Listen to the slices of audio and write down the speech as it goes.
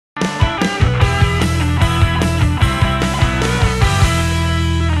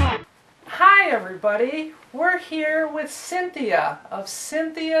everybody. We're here with Cynthia of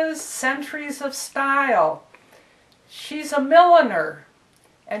Cynthia's Centuries of Style. She's a milliner,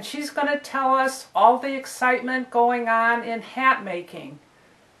 and she's going to tell us all the excitement going on in hat making.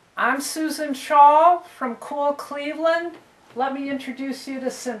 I'm Susan Shaw from Cool Cleveland. Let me introduce you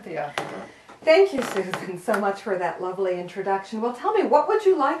to Cynthia. Thank you, Susan, so much for that lovely introduction. Well, tell me, what would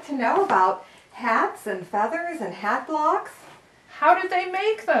you like to know about hats and feathers and hat blocks? How did they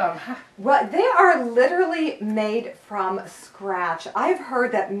make them? Well, they are literally made from scratch. I've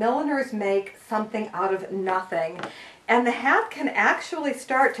heard that milliners make something out of nothing. And the hat can actually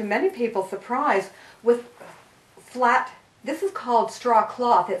start, to many people's surprise, with flat, this is called straw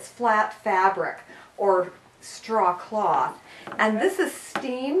cloth. It's flat fabric or straw cloth. And this is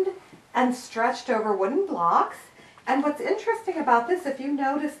steamed and stretched over wooden blocks. And what's interesting about this, if you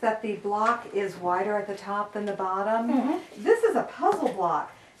notice that the block is wider at the top than the bottom, this is a puzzle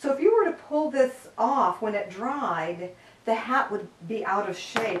block. So if you were to pull this off when it dried, the hat would be out of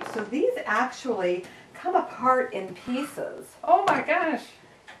shape. So these actually come apart in pieces. Oh my gosh.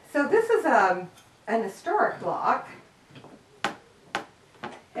 So this is an historic block.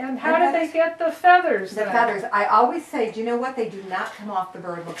 And how did they get the feathers The then? feathers, I always say, do you know what? They do not come off the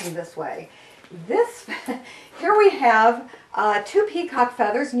bird looking this way. Here we have two peacock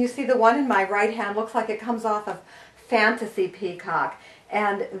feathers, and you see the one in my right hand looks like it comes off of Fantasy Peacock.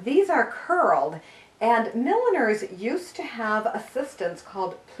 And these are curled. And milliners used to have assistants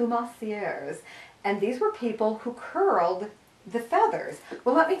called plumassiers. And these were people who curled the feathers.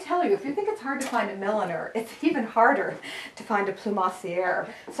 Well, let me tell you, if you think it's hard to find a milliner, it's even harder to find a plumassier.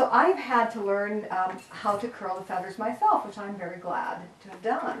 So I've had to learn how to curl the feathers myself, which I'm very glad to have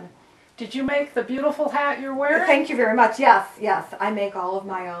done. Did you make the beautiful hat you're wearing? Thank you very much. Yes, yes. I make all of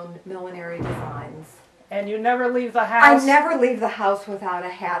my own millinery designs. And you never leave the house? I never leave the house without a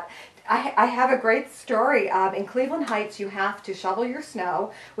hat. I have a great story. In Cleveland Heights, you have to shovel your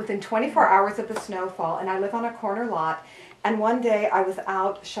snow within 24 hours of the snowfall, and I live on a corner lot. And one day I was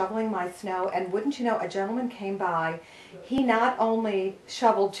out shoveling my snow, and wouldn't you know, a gentleman came by. He not only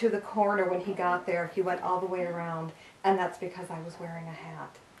shoveled to the corner when he got there, he went all the way around, and that's because I was wearing a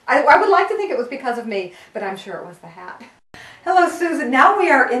hat. I would like to think it was because of me, but I'm sure it was the hat. Hello, Susan. Now we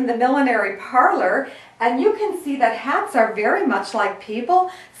are in the millinery parlor, and you can see that hats are very much like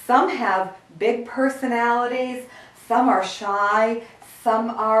people. Some have big personalities, some are shy,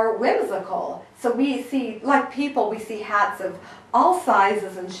 some are whimsical. So we see, like people, we see hats of all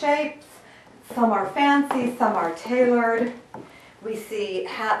sizes and shapes. Some are fancy, some are tailored. We see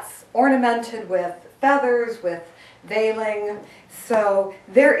hats ornamented with feathers, with veiling. So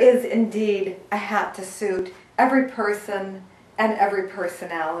there is indeed a hat to suit every person and every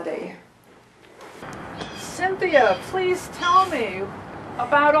personality. Cynthia, please tell me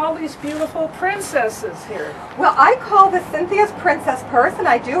about all these beautiful princesses here. Well, I call this Cynthia's Princess Purse, and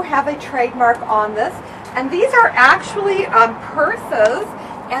I do have a trademark on this. And these are actually purses.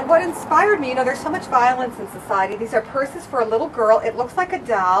 And what inspired me, you know, there's so much violence in society. These are purses for a little girl. It looks like a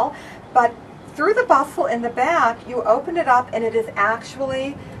doll, but through the bustle in the back, you open it up, and it is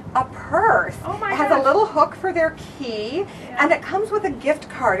actually a purse. Oh my It has gosh. a little hook for their key, and it comes with a gift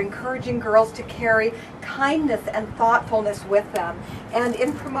card encouraging girls to carry kindness and thoughtfulness with them. And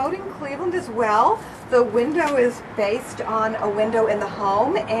in promoting Cleveland as well, the window is based on a window in the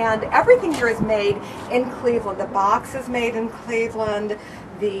home, and everything here is made in Cleveland. The box is made in Cleveland.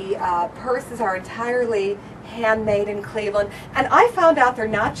 The purses are entirely handmade in Cleveland. And I found out they're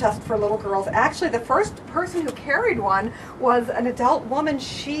not just for little girls. Actually, the first person who carried one was an adult woman.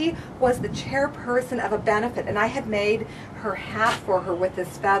 She was the chairperson of a benefit, and I had made her hat for her with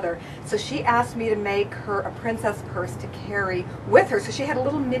this feather. So she asked me to make her a princess purse to carry with her. So she had a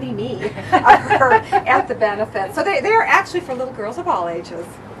little mini me of her at the benefit. So they are actually for little girls of all ages.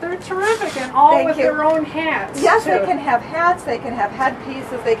 They're terrific, and all Thank with you. their own hats. Yes, too. they can have hats, they can have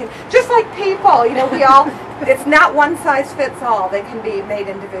headpieces, they can, just like people, you know, we all, it's not one size fits all. They can be made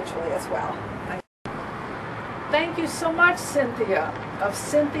individually as well. Thank you so much, Cynthia, of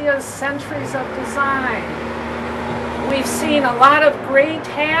Cynthia's Centuries of Design. We've seen a lot of great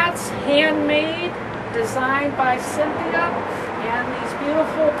hats, handmade, designed by Cynthia, and these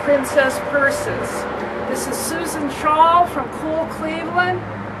beautiful princess purses. This is Susan Shaw from Cool Cleveland.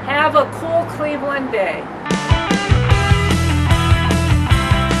 Have a cool Cleveland day.